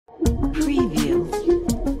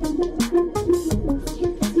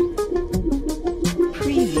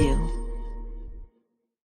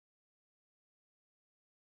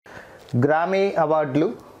గ్రామీ అవార్డులు,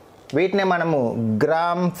 వీటినే మనము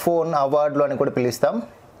గ్రామ్ ఫోన్ అవార్డులు అని కూడా పిలుస్తాం.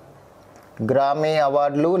 గ్రామీ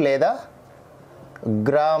అవార్డులు లేదా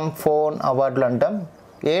గ్రామ్ ఫోన్ అవార్డులు అంటాం.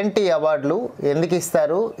 ఏంటి అవార్డులు, ఎందుకు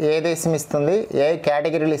ఇస్తారు, ఏ దేశం ఇస్తుంది, ఏ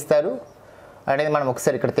కేటగిరీలు ఇస్తారు అనేది మనం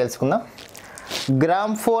ఒకసారి ఇక్కడ తెలుసుకుందాం.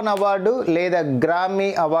 గ్రామ్ ఫోన్ అవార్డు లేదా గ్రామీ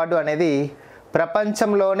అవార్డు అనేది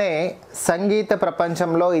ప్రపంచంలోనే సంగీత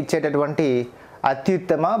ప్రపంచంలో ఇచ్చేటటువంటి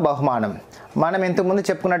అత్యుత్తమ బహుమానం. మనం ఇంతకుముందు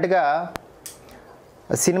చెప్పుకున్నట్టుగా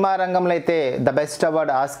సినిమా రంగంలో అయితే the best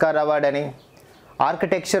award Oscar award అని,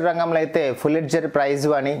 ఆర్కిటెక్చర్ రంగంలో అయితే పులిట్జర్ ప్రైజ్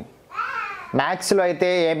అని, మ్యాథ్స్లో అయితే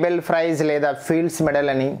ఏబెల్ ప్రైజ్ లేదా ఫీల్డ్స్ మెడల్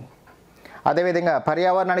అని, అదేవిధంగా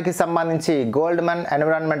పర్యావరణానికి సంబంధించి గోల్డ్మన్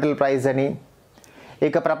ఎన్విరాన్మెంటల్ ప్రైజ్ అని,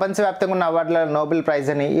 ఇక ప్రపంచవ్యాప్తంగా ఉన్న అవార్డుల నోబెల్ ప్రైజ్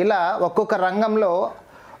అని, ఇలా ఒక్కొక్క రంగంలో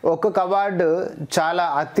ఒక్కొక్క అవార్డు చాలా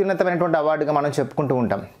అత్యున్నతమైనటువంటి అవార్డుగా మనం చెప్పుకుంటూ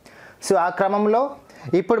ఉంటాం. సో ఆ క్రమంలో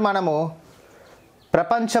ఇప్పుడు మనము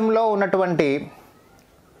ప్రపంచంలో ఉన్నటువంటి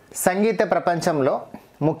సంగీత ప్రపంచంలో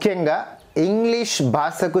ముఖ్యంగా ఇంగ్లీష్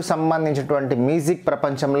భాషకు సంబంధించినటువంటి మ్యూజిక్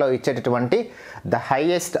ప్రపంచంలో ఇచ్చేటటువంటి ద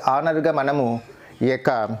హైయెస్ట్ ఆనర్గా మనము ఈ యొక్క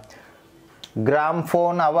గ్రామ్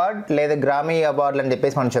ఫోన్ అవార్డ్ లేదా గ్రామీ అవార్డులు అని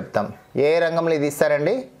చెప్పేసి మనం చెప్తాం. ఏ రంగంలో ఇది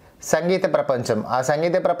ఇస్తారండి? సంగీత ప్రపంచం. ఆ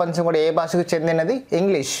సంగీత ప్రపంచం కూడా ఏ భాషకు చెందినది?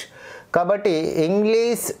 ఇంగ్లీష్. కాబట్టి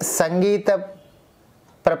ఇంగ్లీష్ సంగీత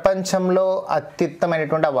ప్రపంచంలో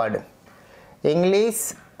అత్యుత్తమైనటువంటి అవార్డు ఇంగ్లీష్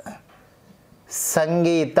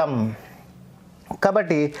సంగీతం.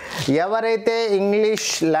 కాబట్టి ఎవరైతే ఇంగ్లీష్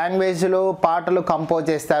లాంగ్వేజ్లో పాటలు కంపోజ్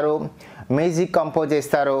చేస్తారో, మ్యూజిక్ కంపోజ్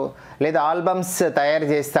చేస్తారో, లేదా ఆల్బమ్స్ తయారు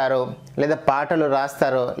చేస్తారో, లేదా పాటలు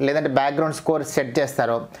రాస్తారో, లేదంటే బ్యాక్గ్రౌండ్ స్కోర్ సెట్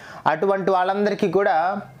చేస్తారో, అటువంటి వాళ్ళందరికీ కూడా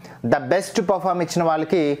ద బెస్ట్ పర్ఫార్మ్ ఇచ్చిన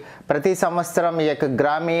వాళ్ళకి ప్రతి సంవత్సరం ఈ యొక్క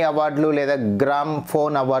గ్రామీ అవార్డులు లేదా గ్రామ్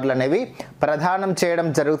ఫోన్ అవార్డులు అనేవి ప్రదానం చేయడం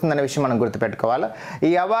జరుగుతుందనే విషయం మనం గుర్తుపెట్టుకోవాలి.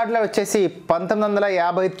 ఈ అవార్డులు వచ్చేసి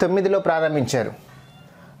 1959లో ప్రారంభించారు.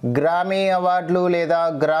 గ్రామీ అవార్డులు లేదా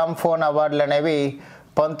గ్రామ్ ఫోన్ అవార్డులు అనేవి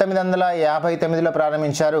 1959లో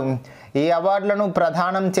ప్రారంభించారు. ఈ అవార్డులను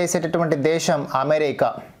ప్రదానం చేసేటటువంటి దేశం అమెరికా.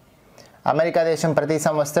 అమెరికా దేశం ప్రతి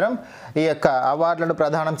సంవత్సరం ఈ యొక్క అవార్డులను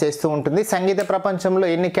ప్రదానం చేస్తూ ఉంటుంది. సంగీత ప్రపంచంలో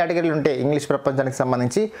ఎన్ని కేటగిరీలు ఉంటాయి ఇంగ్లీష్ ప్రపంచానికి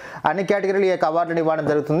సంబంధించి అన్ని కేటగిరీలు ఈ యొక్క అవార్డులను ఇవ్వడం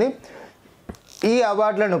జరుగుతుంది. ఈ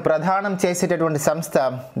అవార్డులను ప్రదానం చేసేటటువంటి సంస్థ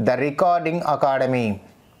the recording academy.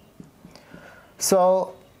 So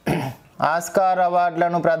Oscar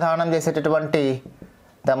అవార్డులను ప్రదానం చేసేటటువంటి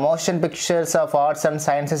the motion pictures of arts and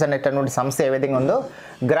sciences అనేటటువంటి సంస్థ ఏ విధంగా ఉందో,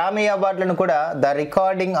 గ్రామీ అవార్డులను కూడా ద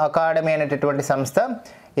రికార్డింగ్ అకాడమీ అనేటటువంటి సంస్థ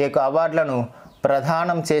ఈ యొక్క అవార్డులను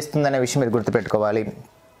ప్రదానం చేస్తుందనే విషయం మీరు గుర్తుపెట్టుకోవాలి.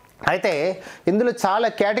 అయితే ఇందులో చాలా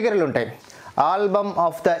కేటగిరీలు ఉంటాయి. ఆల్బమ్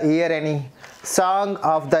ఆఫ్ ద ఇయర్ అని, సాంగ్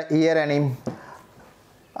ఆఫ్ ద ఇయర్ అని,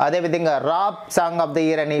 అదేవిధంగా rap song of the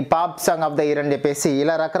year అని, pop song of the year అని చెప్పేసి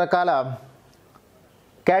ఇలా రకరకాల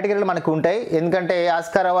కేటగిరీలు మనకు ఉంటాయి. ఎందుకంటే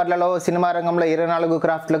ఆస్కార్ అవార్డులలో సినిమా రంగంలో 24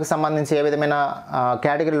 క్రాఫ్ట్లకు సంబంధించి ఏ విధమైన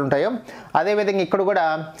కేటగిరీలు ఉంటాయో, అదేవిధంగా ఇక్కడ కూడా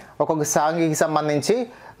ఒక్కొక్క సాంగ్కి సంబంధించి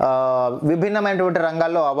విభిన్నమైనటువంటి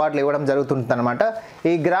రంగాల్లో అవార్డులు ఇవ్వడం జరుగుతుంటుంది అనమాట.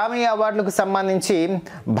 ఈ గ్రామీ అవార్డులకు సంబంధించి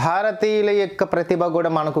భారతీయుల యొక్క ప్రతిభ కూడా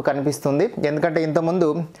మనకు కనిపిస్తుంది. ఎందుకంటే ఇంతకుముందు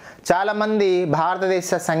చాలామంది భారతదేశ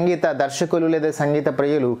సంగీత దర్శకులు లేదా సంగీత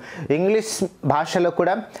ప్రియులు ఇంగ్లీష్ భాషలో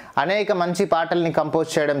కూడా అనేక మంచి పాటల్ని కంపోజ్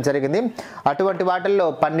చేయడం జరిగింది. అటువంటి వాటిల్లో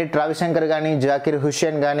పండిట్ రవిశంకర్ కానీ, జాకిర్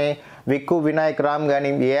హుస్సేన్ కానీ, విక్కు వినాయక్ రామ్ కానీ,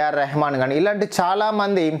 ఏఆర్ రెహమాన్ కానీ ఇలాంటి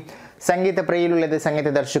చాలామంది సంగీత ప్రియులు లేదా సంగీత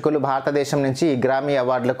దర్శకులు భారతదేశం నుంచి ఈ గ్రామీ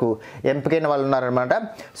అవార్డులకు ఎంపికైన వాళ్ళు ఉన్నారనమాట.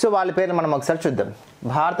 సో వాళ్ళ పేర్లు మనం ఒకసారి చూద్దాం.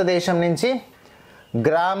 భారతదేశం నుంచి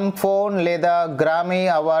గ్రామ్ ఫోన్ లేదా గ్రామీ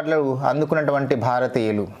అవార్డులు అందుకున్నటువంటి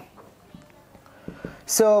భారతీయులు.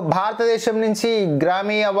 సో భారతదేశం నుంచి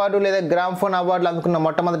గ్రామీ అవార్డు లేదా గ్రామ్ ఫోన్ అవార్డులు అందుకున్న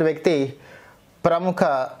మొట్టమొదటి వ్యక్తి ప్రముఖ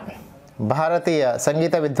భారతీయ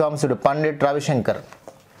సంగీత విద్వాంసుడు పండిట్ రవిశంకర్.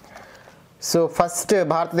 సో ఫస్ట్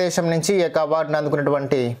భారతదేశం నుంచి ఈ యొక్క అవార్డును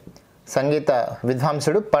అందుకున్నటువంటి సంగీత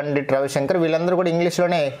విద్వాంసుడు పండిట్ రవిశంకర్. వీళ్ళందరూ కూడా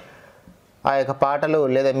ఇంగ్లీష్లోనే ఆ యొక్క పాటలు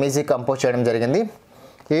లేదా మ్యూజిక్ కంపోజ్ చేయడం జరిగింది.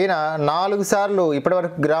 ఈయన 4 సార్లు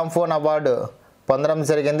ఇప్పటివరకు గ్రామ్ ఫోన్ అవార్డు పొందడం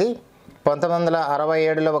జరిగింది.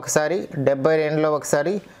 1967లో ఒకసారి, 72లో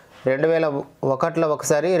ఒకసారి, 2001లో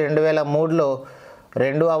ఒకసారి, 2003లో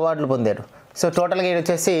 2 అవార్డులు పొందారు. సో టోటల్గా ఈయన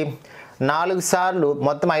వచ్చేసి 4 సార్లు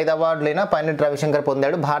మొత్తం 5 అవార్డులైనా పండిట్ రవిశంకర్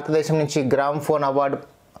పొందాడు. భారతదేశం నుంచి గ్రామ్ ఫోన్ అవార్డు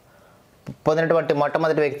పొందినటువంటి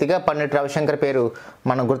మొట్టమొదటి వ్యక్తిగా పండిట్ రవిశంకర్ పేరు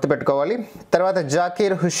మనం గుర్తుపెట్టుకోవాలి. తర్వాత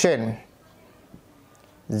జాకిర్ హుస్సేన్.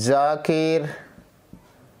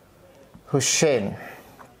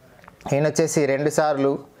 ఈయన వచ్చేసి 2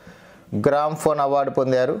 సార్లు గ్రామ్ ఫోన్ అవార్డు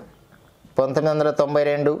పొందారు.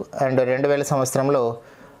 1992 అండ్ 2000 సంవత్సరంలో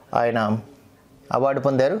ఆయన అవార్డు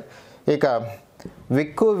పొందారు. ఇక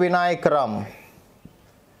విక్కు వినాయక్ రామ్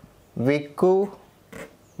విక్కు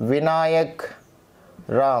వినాయక్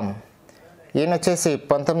రామ్, ఈయన వచ్చేసి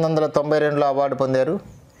 1992లో అవార్డు పొందారు.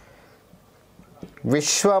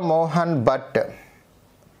 విశ్వమోహన్ భట్,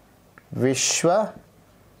 విశ్వమోహన్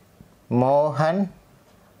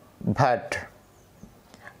భట్,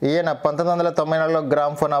 ఈయన 1994లో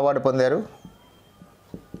గ్రామ్ఫోన్ అవార్డు పొందారు.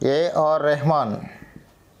 ఏఆర్ రెహమాన్,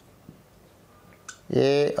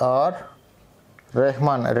 ఏఆర్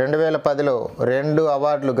రెహమాన్ 2010లో 2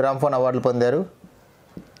 అవార్డులు గ్రామ్ఫోన్ అవార్డులు పొందారు.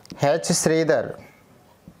 శ్రీధర్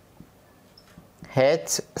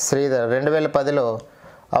 2010లో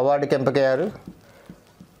అవార్డుకి ఎంపికయ్యారు.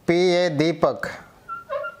 దీపక్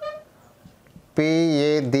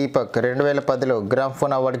 2010లో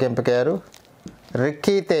గ్రామ్ఫోన్ అవార్డుకి ఎంపికయ్యారు.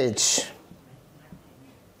 రిక్కీ తేజ్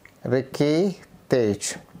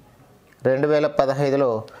 2015లో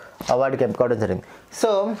అవార్డుకి ఎంపికవడం జరిగింది.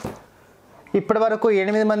 సో ఇప్పటి వరకు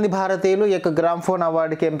 8 మంది భారతీయులు ఈ యొక్క గ్రామ్ఫోన్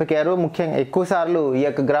అవార్డుకి ఎంపికయ్యారు. ముఖ్యంగా ఎక్కువసార్లు ఈ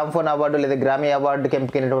యొక్క గ్రామ్ఫోన్ అవార్డు లేదా గ్రామీ అవార్డుకి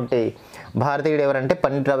ఎంపికైనటువంటి భారతీయుడు ఎవరంటే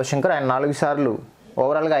పండిట్ రవిశంకర్. ఆయన 4 సార్లు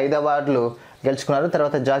ఓవరాల్గా 5 అవార్డులు గెలుచుకున్నారు.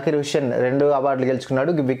 తర్వాత జాకిర్ హుస్సేన్ 2 అవార్డులు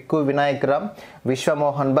గెలుచుకున్నాడు. విక్కు వినాయక్ రామ్,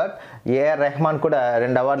 విశ్వమోహన్ భట్, ఏఆర్ రెహమాన్ కూడా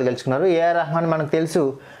 2 అవార్డులు గెలుచుకున్నారు. ఏఆర్ రెహమాన్ మనకు తెలుసు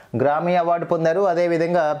గ్రామీ అవార్డు పొందారు.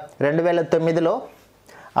 అదేవిధంగా 2009లో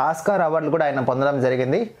ఆస్కార్ అవార్డులు కూడా ఆయన పొందడం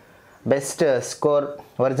జరిగింది. బెస్ట్ స్కోర్,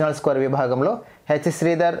 ఒరిజినల్ స్కోర్ విభాగంలో.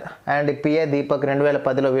 శ్రీధర్ అండ్ దీపక్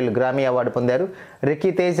 2010లో వీళ్ళు గ్రామీ అవార్డు పొందారు. రిక్కీ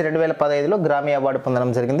తేజ్ 2015లో గ్రామీ అవార్డు పొందడం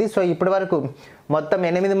జరిగింది. సో ఇప్పటి వరకు మొత్తం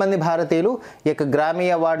 8 మంది భారతీయులు ఈ యొక్క గ్రామీ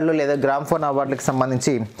అవార్డులు లేదా గ్రామ్ఫోన్ అవార్డులకు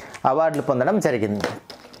సంబంధించి అవార్డులు పొందడం జరిగింది.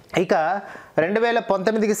 ఇక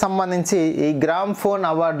 2019కి సంబంధించి ఈ గ్రామ్ఫోన్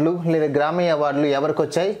అవార్డులు లేదా గ్రామీ అవార్డులు ఎవరికి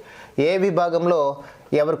వచ్చాయి, ఏ విభాగంలో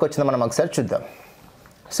ఎవరికి వచ్చిందో మనం ఒకసారి చూద్దాం.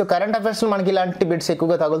 సో కరెంట్ అఫైర్స్లో మనకి ఇలాంటి బిట్స్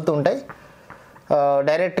ఎక్కువగా తగులుతూ ఉంటాయి.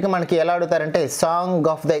 డైరెక్ట్గా మనకి ఎలా అడుగుతారంటే సాంగ్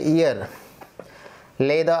ఆఫ్ ద ఇయర్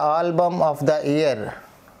లేదా ఆల్బమ్ ఆఫ్ ద ఇయర్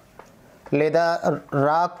లేదా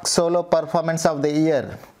rock solo performance of the year,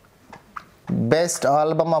 best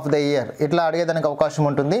album of the year ఇట్లా అడిగేదానికి అవకాశం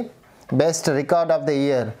ఉంటుంది. Best record of the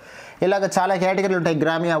year, ఇలాగ చాలా కేటగిరీలు ఉంటాయి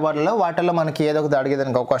గ్రామీ అవార్డులలో. వాటిల్లో మనకి ఏదో ఒకటి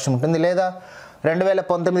అడిగేదానికి అవకాశం ఉంటుంది. లేదా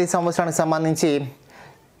 2019 సంవత్సరానికి సంబంధించి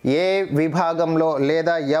ఏ విభాగంలో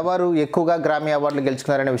లేదా ఎవరు ఎక్కువగా గ్రామీ అవార్డులు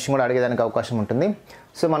గెలుచుకున్నారనే విషయం కూడా అడిగేదానికి అవకాశం ఉంటుంది.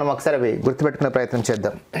 సో మనం ఒకసారి అవి గుర్తుపెట్టుకునే ప్రయత్నం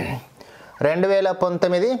చేద్దాం.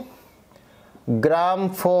 2019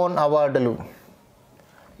 గ్రామ్ఫోన్ అవార్డులు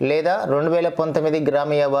లేదా 2019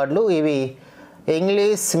 గ్రామీ అవార్డులు, ఇవి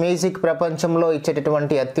ఇంగ్లీష్ మ్యూజిక్ ప్రపంచంలో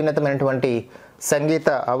ఇచ్చేటటువంటి అత్యున్నతమైనటువంటి సంగీత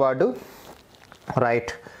అవార్డు.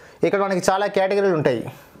 రైట్, ఇక్కడ మనకి చాలా కేటగిరీలు ఉంటాయి.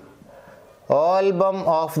 Album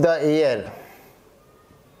of the year,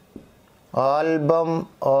 album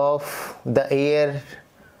of the year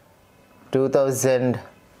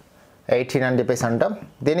 2018 అని చెప్పేసి అంటాం.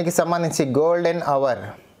 దీనికి సంబంధించి గోల్డెన్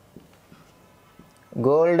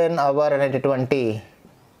అవర్ అనేటటువంటి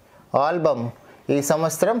ఆల్బమ్ ఈ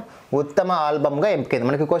సంవత్సరం ఉత్తమ ఆల్బమ్గా ఎంపికైంది.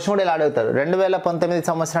 మనకి క్వశ్చన్ కూడా ఇలా అడుగుతారు, 2019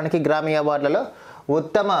 సంవత్సరానికి గ్రామీ అవార్డులలో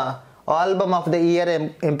ఉత్తమ album of the year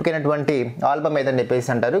ఎంపికైనటువంటి album ఏదని చెప్పేసి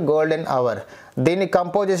అంటారు గోల్డెన్ అవర్. దీన్ని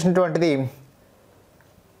కంపోజ్ చేసినటువంటిది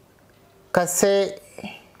కసే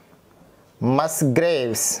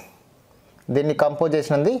మస్గ్రేవ్స్. దీన్ని కంపోజ్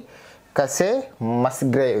చేసినది కసే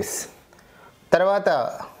మస్గ్రేవ్స్. తర్వాత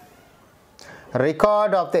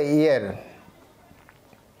record of the year,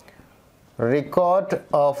 record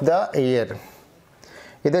of the year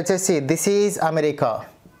ఇది వచ్చేసి దిస్ ఈజ్ అమెరికా.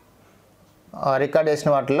 రికార్డ్ చేసిన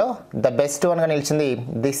వాటిలో ద బెస్ట్ వన్గా నిలిచింది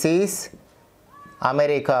దిస్ ఈజ్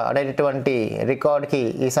అమెరికా అనేటటువంటి రికార్డ్కి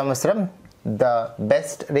ఈ సంవత్సరం the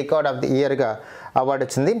best record of the ఇయర్గా award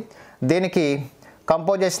వచ్చింది. దీనికి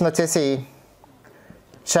కంపోజిషన్ వచ్చేసి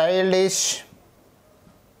చైల్డిష్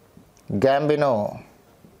గ్యాంబినో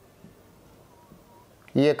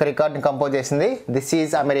ఈ యొక్క రికార్డ్ని కంపోజ్ చేసింది. దిస్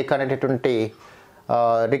ఈజ్ అమెరికా అనేటటువంటి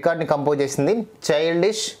రికార్డ్ని కంపోజ్ చేసింది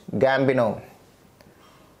చైల్డిష్ గ్యాంబినో.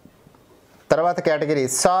 తర్వాత category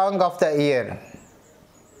song of the year,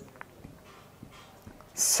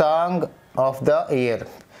 song of the year.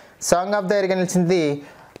 Song of the ఇయర్గా నిలిచింది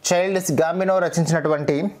చైల్డిష్ గ్యాంబినో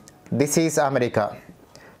రచించినటువంటి this is America.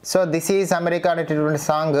 So this is America అనేటటువంటి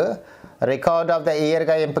song record of the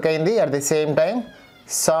ఇయర్గా ఎంపికైంది. At the same time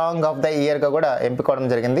song of the ఇయర్గా కూడా ఎంపికవడం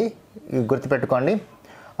జరిగింది. ఇది గుర్తుపెట్టుకోండి.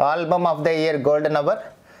 Album of the year golden hour,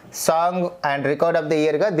 song and record of the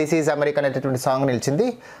ఇయర్గా this is America అనేటటువంటి song నిలిచింది.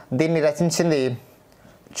 దీన్ని రచించింది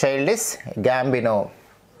childish గ్యాంబినో.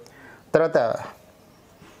 తర్వాత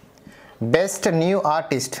best new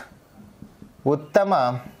artist, ఉత్తమ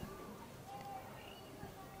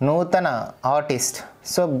నూతన ఆర్టిస్ట్.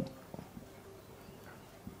 సో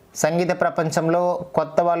సంగీత ప్రపంచంలో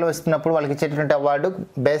కొత్త వాళ్ళు వస్తున్నప్పుడు వాళ్ళకి ఇచ్చేటటువంటి award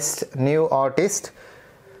best new artist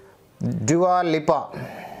డ్యువా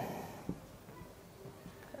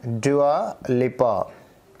Lipa.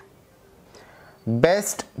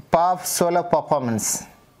 Best pop solo performance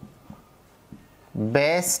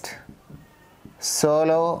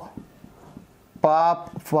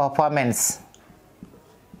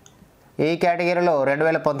ఈ కేటగిరీలో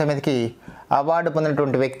 2019కి అవార్డు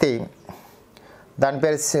పొందినటువంటి వ్యక్తి, దాని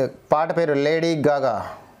పేరు పాట పేరు లేడీ గాగా.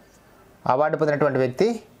 అవార్డు పొందినటువంటి వ్యక్తి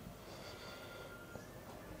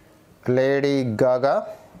లేడీ గాగా.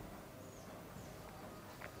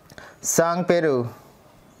 సాంగ్ పేరు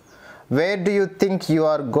wear do you think you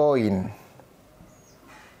are going.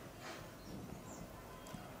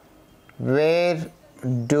 Wear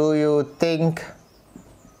do you think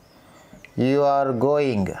you are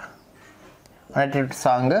going అనేటువంటి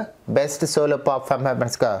song best solo pop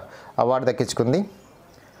పర్ఫార్మెన్స్గా award దక్కించుకుంది.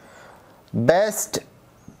 Best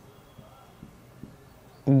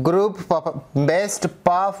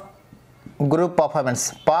pop group performance,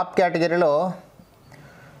 pop కేటగిరీలో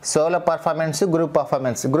సోలో పర్ఫార్మెన్స్,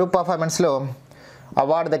 గ్రూప్ పర్ఫార్మెన్స్లో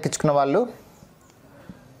అవార్డు దక్కించుకున్న వాళ్ళు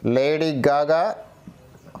Lady Gaga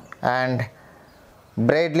and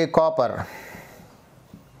బ్రేడ్లీ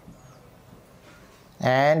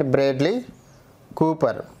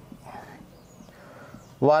Cooper.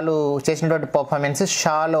 వాళ్ళు చేసినటువంటి performance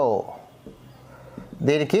shallow.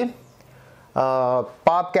 దీనికి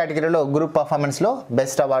pop కేటగిరీలో group పర్ఫార్మెన్స్లో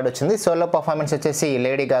best award వచ్చింది. సోలో పర్ఫార్మెన్స్ వచ్చేసి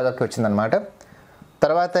లేడీ గాగాకి వచ్చిందనమాట.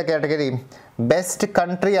 తర్వాత category best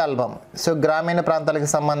country album. So గ్రామీణ ప్రాంతాలకు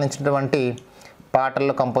సంబంధించినటువంటి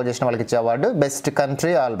పాటల్లో కంపోజ్ చేసిన వాళ్ళకి ఇచ్చే అవార్డు బెస్ట్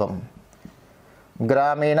కంట్రీ ఆల్బమ్.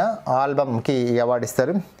 గ్రామీణ ఆల్బమ్కి ఈ అవార్డు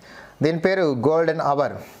ఇస్తారు. దీని పేరు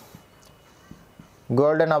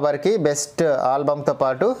గోల్డెన్ అవర్కి బెస్ట్ ఆల్బమ్తో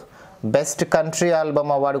పాటు బెస్ట్ కంట్రీ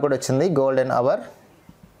ఆల్బమ్ అవార్డు కూడా వచ్చింది, గోల్డెన్ అవర్.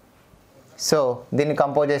 సో దీన్ని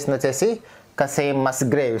కంపోజ్ చేసింది వచ్చేసి కసేమ్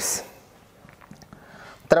మస్గ్రేవ్స్.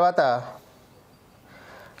 తర్వాత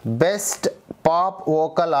best pop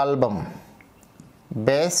vocal album.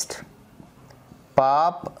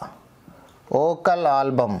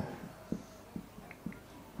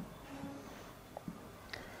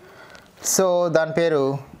 So దాని పేరు,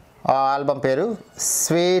 ఆ ఆల్బమ్ పేరు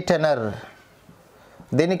స్వీటెనర్.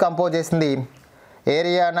 దీన్ని కంపోజ్ చేసింది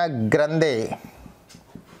ఏరియానా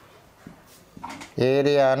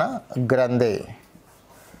గ్రందే.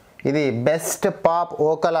 ఇది బెస్ట్ పాప్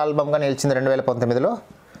వోకల్ ఆల్బమ్గా నిలిచింది 2019లో.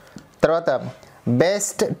 తర్వాత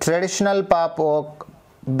best traditional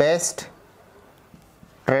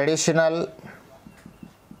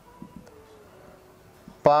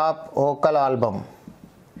pop vocal album.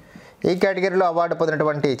 ఈ కేటగిరీలో అవార్డు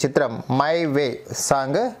పొందినటువంటి చిత్రం మై వే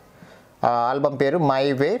సాంగ్. ఆ ఆల్బమ్ పేరు మై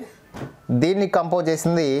వే. దీన్ని కంపోజ్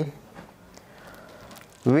చేసింది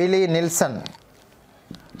విలీ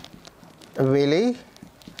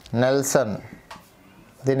నెల్సన్.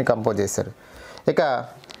 దీన్ని కంపోజ్ చేశారు. ఇక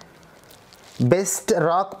బెస్ట్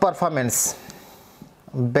ర్యాప్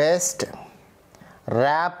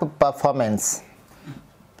పర్ఫార్మెన్స్.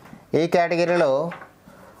 ఈ కేటగిరీలో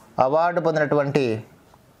అవార్డు పొందినటువంటి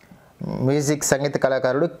మ్యూజిక్ సంగీత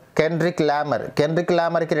కళాకారుడు కెండ్రిక్ లామర్కి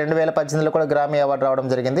 2018లో కూడా గ్రామీ అవార్డు రావడం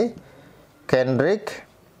జరిగింది. కెండ్రిక్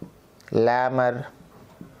లామర్,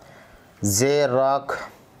 జే రాక్,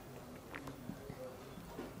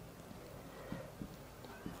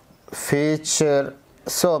 ఫీచర్.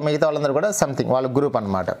 సో మిగతా వాళ్ళందరూ కూడా సంథింగ్ వాళ్ళ గ్రూప్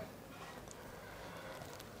అన్నమాట.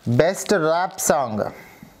 Best rap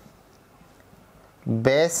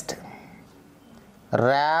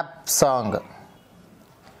song.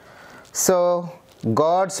 So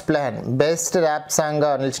God's plan best rap సాంగ్గా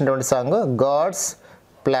నిలిచినటువంటి song God's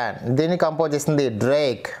plan. దీన్ని కంపోజ్ చేసింది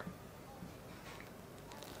Drake.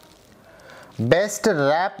 Best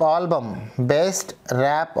rap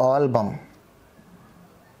album.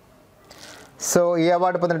 So ఈ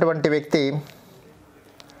అవార్డు పొందినటువంటి వ్యక్తి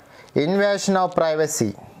ఇన్వేషన్ ఆఫ్ ప్రైవసీ.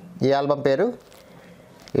 ఈ ఆల్బమ్ పేరు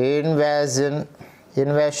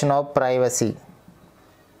ఇన్వేషన్ ఆఫ్ ప్రైవసీ.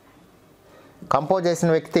 కంపోజ్ చేసిన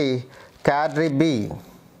వ్యక్తి క్యాడ్రీ బి.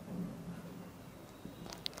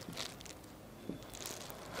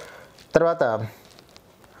 తర్వాత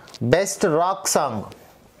బెస్ట్ రాక్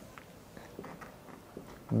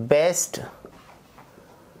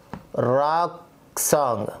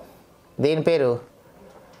సాంగ్. దీని పేరు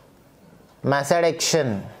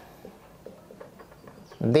మెసడెక్షన్.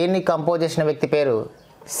 దీన్ని కంపోజ్ చేసిన వ్యక్తి పేరు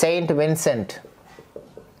Saint Vincent.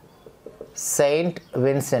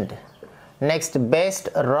 Next best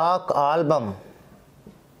rock album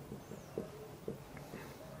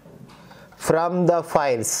from the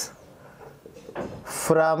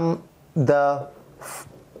from the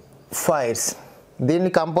fires. దీన్ని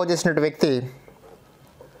కంపోజ్ చేసిన వ్యక్తి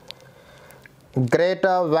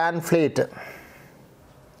గ్రేటా వ్యాన్ ఫ్లీట్.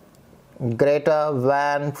 గ్రేటా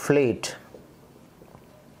van fleet.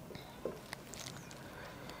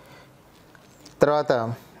 తర్వాత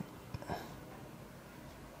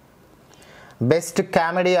best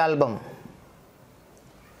comedy album.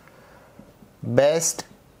 Best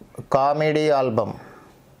comedy album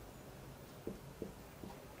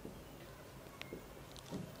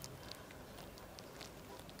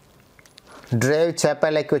డ్రేవ్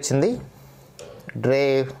చెప్పలేకి వచ్చింది.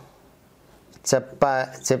 డ్రేవ్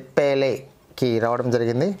చెప్పలేకి రావడం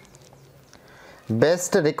జరిగింది.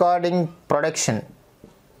 Best recording production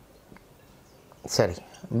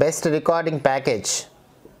best recording package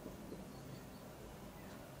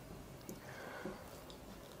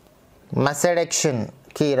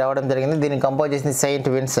మసెడెక్షన్కి రావడం జరిగింది. దీన్ని కంపోజ్ చేసింది Saint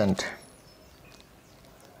Vincent.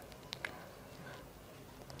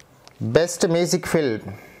 Best music film,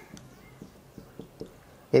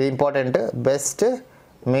 ఇది ఇంపార్టెంట్. బెస్ట్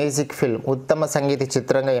మ్యూజిక్ ఫిల్మ్ ఉత్తమ సంగీత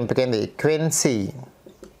చిత్రంగా ఎంపికైంది Quincey.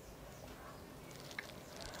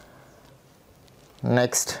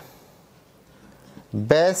 Next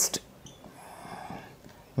best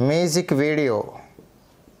music video.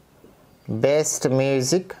 Best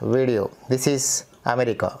music video this is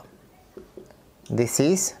America. This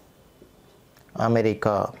is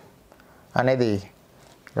America అనేది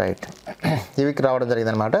రైట్. ఇవి రావడం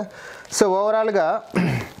జరిగింది అనమాట. సో ఓవరాల్గా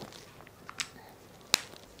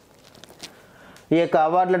ఈ యొక్క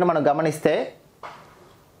అవార్డులను మనం గమనిస్తే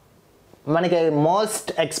మనకి మోస్ట్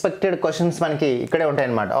ఎక్స్పెక్టెడ్ క్వశ్చన్స్ మనకి ఇక్కడే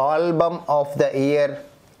ఉంటాయన్నమాట. ఆల్బమ్ ఆఫ్ ద ఇయర్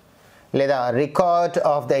లేదా record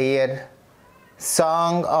of the year,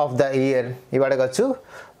 song of the year ఇవి అడగచ్చు.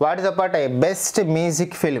 వాటితో పాటు బెస్ట్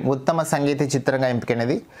మ్యూజిక్ ఫిల్మ్ ఉత్తమ సంగీత చిత్రంగా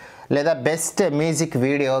ఎంపికైనది లేదా బెస్ట్ మ్యూజిక్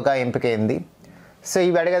వీడియోగా ఎంపికైంది. సో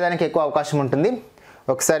ఇవి అడిగేదానికి ఎక్కువ అవకాశం ఉంటుంది.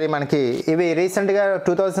 ఒకసారి మనకి ఇవి రీసెంట్గా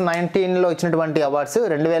 2019లో ఇచ్చినటువంటి అవార్డ్స్.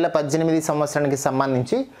 2018 సంవత్సరానికి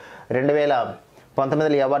సంబంధించి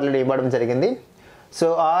 2019 ఈ అవార్డులు ఇవ్వడం జరిగింది. So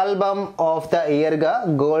album of the ఇయర్గా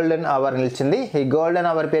golden hour నిలిచింది. ఈ గోల్డెన్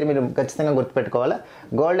అవర్ పేరు మీరు ఖచ్చితంగా గుర్తుపెట్టుకోవాలి.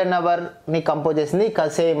 గోల్డెన్ అవర్ని కంపోజ్ చేసింది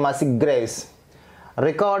కసే మసిగ్రేవ్స్.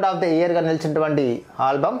 Record of the ఇయర్గా నిలిచినటువంటి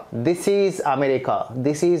album this is America.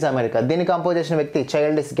 This is America దీన్ని కంపోజ్ చేసిన వ్యక్తి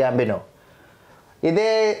చైల్డిష్ గ్యాంబినో. ఇదే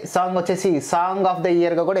సాంగ్ వచ్చేసి సాంగ్ ఆఫ్ ద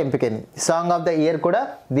ఇయర్గా కూడా ఎంపికైంది. సాంగ్ ఆఫ్ ద ఇయర్ కూడా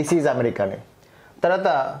దిస్ ఈజ్ అమెరికానే. తర్వాత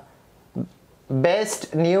బెస్ట్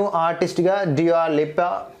న్యూ ఆర్టిస్ట్గా డ్యూయా Lipa.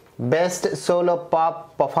 Best solo pop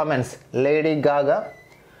performance Lady Gaga.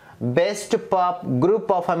 Best pop group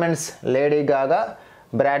performance Lady Gaga,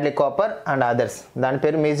 Bradley copper and others. దాని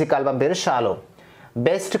పేరు మ్యూజిక్ ఆల్బమ్ పేరు shallow.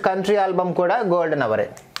 Best country album కూడా golden అవరే.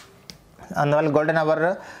 అందువల్ల golden hour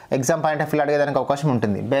exam point of view అడిగేదానికి అవకాశం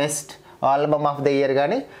ఉంటుంది. Best album of the year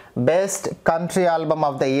కానీ best country album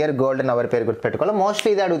of the year golden hour పేరు గుర్తుపెట్టుకోవాలి. మోస్ట్లీ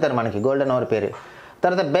ఇది అడుగుతారు మనకి గోల్డెన్ అవర్ పేరు.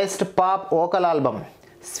 తర్వాత best pop vocal album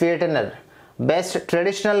sweetener. Best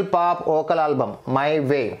traditional pop vocal album my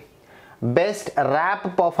way. Best rap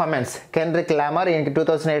performance కెండ్రిక్ లామర్. ఇంక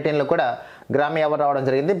 2018లో కూడా గ్రామీ అవార్డు రావడం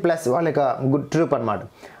జరిగింది. ప్లస్ వాళ్ళకి గుడ్ ట్రూప్ అనమాట.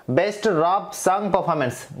 Best rap song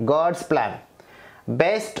performance God's plan.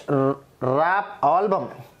 Best rap album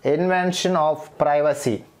invention of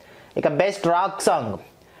privacy. ఇక best rock song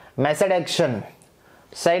మెసడెక్షన్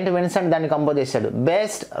Saint Vincent దాన్ని compose చేశాడు.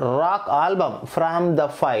 Best rock album from the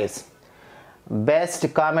fires. Best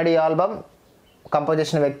comedy album compose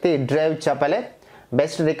చేసిన వ్యక్తి డ్రేవ్ చెప్పలే.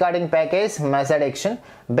 Best recording package మెసడెక్షన్.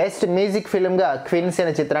 Best music ఫిల్మ్గా queens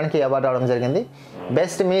అనే చిత్రానికి award రావడం జరిగింది.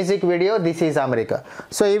 Best music video this is America.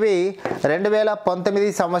 So ఇవి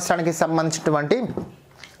 2019 సంవత్సరానికి సంబంధించినటువంటి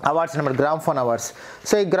అవార్డ్స్ అన్నమాట, గ్రామ్ఫోన్ అవార్డ్స్.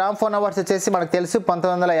 సో ఈ గ్రామ్ఫోన్ అవార్డ్స్ వచ్చేసి మనకు తెలుసు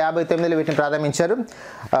 1959లో వీటిని ప్రారంభించారు.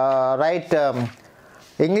 రైట్.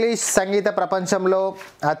 ఇంగ్లీష్ సంగీత ప్రపంచంలో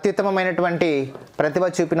అత్యుత్తమమైనటువంటి ప్రతిభ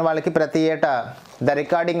చూపిన వాళ్ళకి ప్రతి ఏటా ద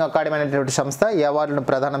రికార్డింగ్ అకాడమీ అనేటువంటి సంస్థ ఈ అవార్డులను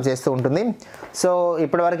ప్రదానం చేస్తూ ఉంటుంది. సో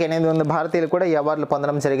ఇప్పటివరకు 800 భారతీయులు కూడా ఈ అవార్డులు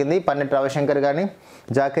పొందడం జరిగింది. పండిట్ రవిశంకర్ కానీ,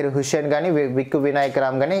 జాకిర్ హుస్సేన్ కానీ, విక్కు వినాయక్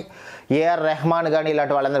రామ్ కానీ, ఏఆర్ రెహమాన్ కానీ,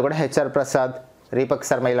 ఇలాంటి వాళ్ళందరూ కూడా, హెచ్ఆర్ ప్రసాద్, దీపక్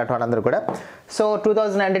శర్మ ఇలాంటి వాళ్ళందరూ కూడా. సో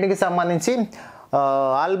 2019కి సంబంధించి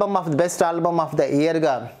album of best album of the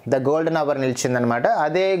ఇయర్గా the golden hour నిలిచిందనమాట.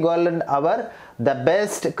 అదే golden hour the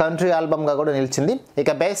best country ఆల్బమ్గా కూడా నిలిచింది.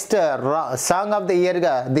 ఇక best song of the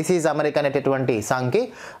ఇయర్గా this is America అనేటటువంటి సాంగ్కి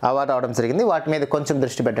అవార్డు రావడం జరిగింది. వాటి మీద కొంచెం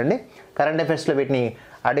దృష్టి పెట్టండి. కరెంట్ అఫైర్స్లో వీటిని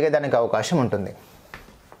అడిగేదానికి అవకాశం ఉంటుంది.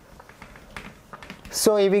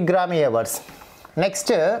 సో ఇవి గ్రామీ అవార్డ్స్.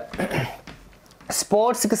 నెక్స్ట్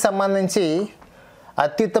స్పోర్ట్స్కి సంబంధించి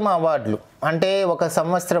అత్యుత్తమ అవార్డులు అంటే ఒక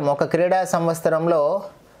సంవత్సరం, ఒక క్రీడా సంవత్సరంలో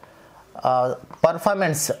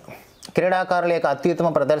పర్ఫార్మెన్స్, క్రీడాకారుల యొక్క అత్యుత్తమ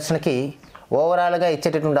ప్రదర్శనకి ఓవరాల్గా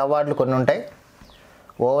ఇచ్చేటటువంటి అవార్డులు కొన్ని ఉంటాయి.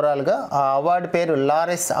 ఓవరాల్గా ఆ అవార్డు పేరు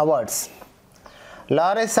లారెస్ అవార్డ్స్.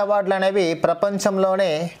 లారెస్ అవార్డులు అనేవి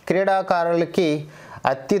ప్రపంచంలోనే క్రీడాకారులకి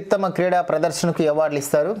అత్యుత్తమ క్రీడా ప్రదర్శనకు అవార్డులు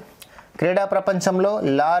ఇస్తారు. క్రీడా ప్రపంచంలో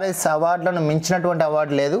లారెస్ అవార్డులను మించినటువంటి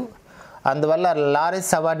అవార్డు లేదు. అందువల్ల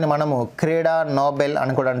లారెస్ అవార్డుని మనము క్రీడా నోబెల్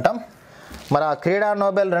అని కూడా అంటాం. మరి ఆ క్రీడా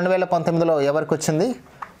నోబెల్ 2019లో ఎవరికి వచ్చింది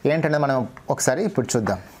ఏంటనేది మనం ఒకసారి ఇప్పుడు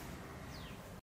చూద్దాం.